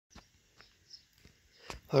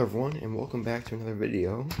Hello everyone, and welcome back to another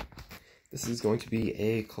video. This is going to be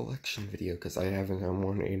a collection video because I haven't done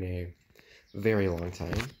one in a very long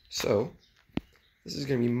time. So, this is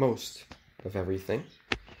going to be most of everything,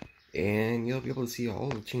 and you'll be able to see all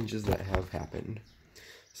the changes that have happened.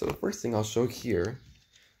 So the first thing I'll show here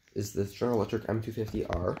is this General Electric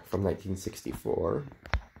M250R from 1964.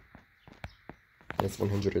 It's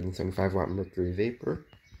 175 watt mercury vapor.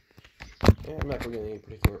 And I'm not going in any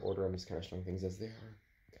particular order, I'm just kind of showing things as they are.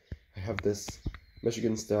 I have this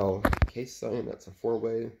Michigan style case sign that's a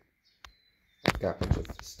 4-way. I've got a bunch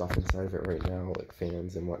of stuff inside of it right now, like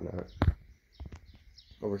fans and whatnot.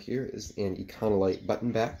 Over here is an Econolite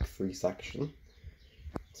button back 3-section.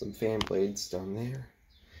 Some fan blades down there.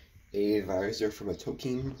 A visor from a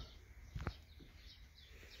Tokine.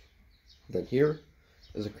 Then here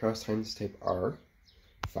is a Crouse-Hinds Type R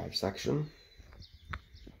 5-section.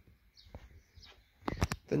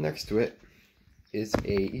 Then next to it is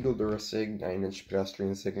a Eagle Durasig 9-inch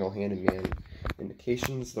pedestrian signal hand-in-man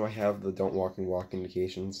indications, though I have the don't walk and walk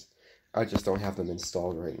indications. I just don't have them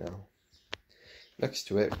installed right now. Next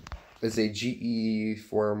to it is a GE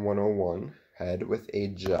Form 101 head with a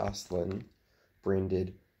Jocelyn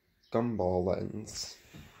branded gumball lens.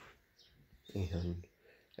 And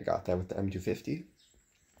I got that with the M250.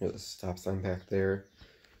 There's a stop sign back there.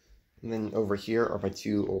 And then over here are my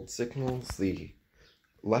two old signals. The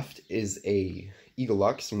left is a Eagle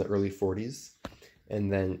Lux from the early 40s,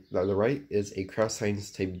 and then the right is a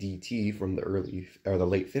Crouse-Hinds Type DT from the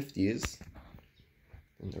late 50s.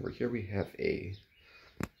 And over here we have a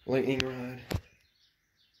lightning rod,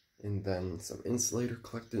 and then some insulator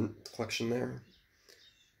collection there.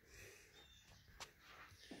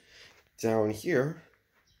 Down here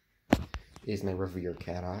is my Revere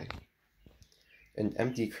Cat Eye, an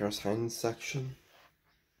empty Crouse-Hinds section,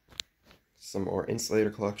 some more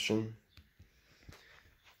insulator collection,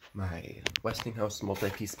 my Westinghouse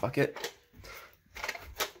multi-piece bucket,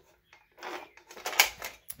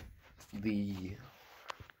 the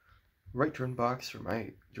right turn box for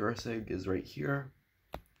my Durasig is right here,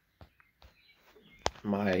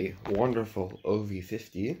 my wonderful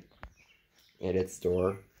OV50 and its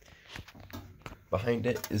door. Behind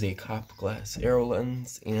it is a cop glass arrow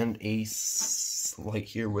lens and a light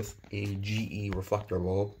here with a GE reflector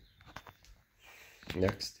bulb.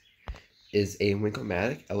 Next is a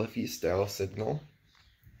Winkle-Matic LFE style signal.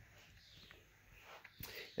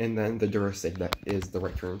 And then the Durasig that is the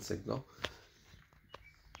right turn signal.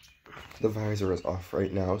 The visor is off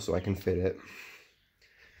right now so I can fit it.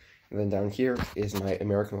 And then down here is my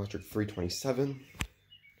American Electric 327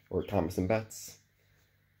 or Thomas & Betts.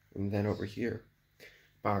 And then over here,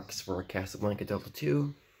 box for a Casablanca Delta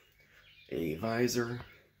 2, a visor.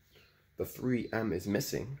 The 3M is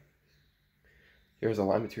missing. Here's a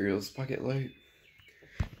Line Materials bucket light.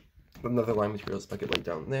 Another Line Materials bucket light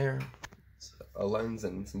down there. A lens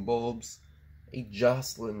and some bulbs. A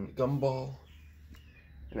Jocelyn gumball.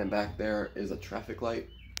 And then back there is a traffic light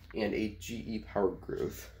and a GE power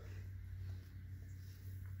groove.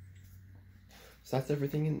 So that's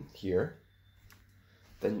everything in here.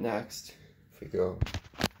 Then next, if we go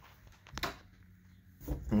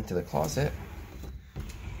into the closet,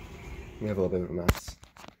 we have a little bit of a mess.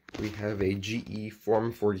 We have a GE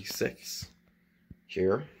Form 46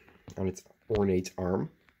 here on its ornate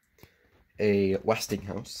arm, a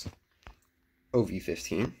Westinghouse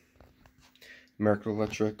OV15, American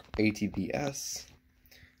Electric ATBS,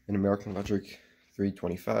 an American Electric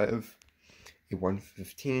 325, a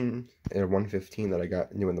 115, and a 115 that I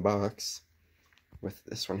got new in the box. With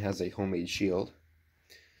this one has a homemade shield.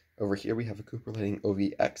 Over here we have a Cooper Lighting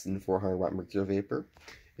OVX in 400 watt mercury vapor.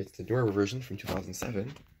 It's the newer version from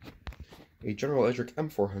 2007. A General Electric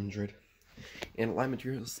M400, and a Line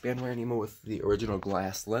Materials span wire Nemo with the original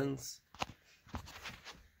glass lens.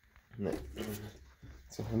 And then,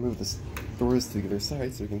 so I move the doors to the other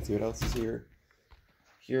side so we can see what else is here.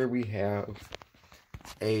 Here we have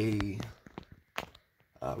a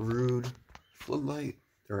Rude floodlight,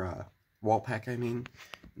 or a wall pack I mean,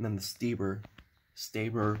 and then the Staber,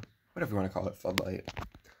 whatever you want to call it, floodlight.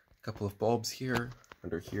 A couple of bulbs here.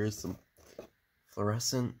 Under here is some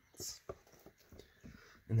fluorescents.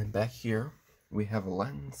 And then back here, we have a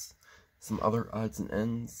lens, some other odds and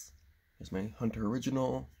ends. There's my Hunter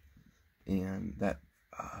original, and that,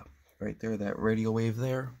 right there, that radio wave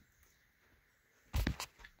there.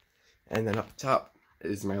 And then up top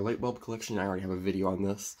is my light bulb collection. I already have a video on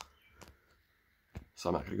this, so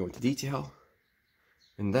I'm not going to go into detail.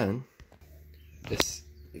 And then, this,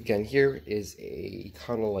 again, here is a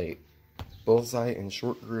Econolite Bullseye and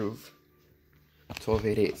Short Groove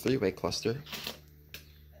 1288 3-way cluster.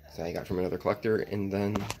 that I got from another collector, and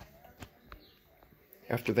then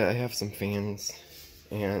after that I have some fans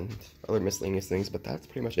and other miscellaneous things, but that's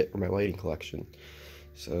pretty much it for my lighting collection.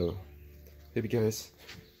 So, hope you guys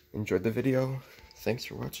enjoyed the video. Thanks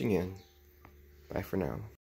for watching, and bye for now.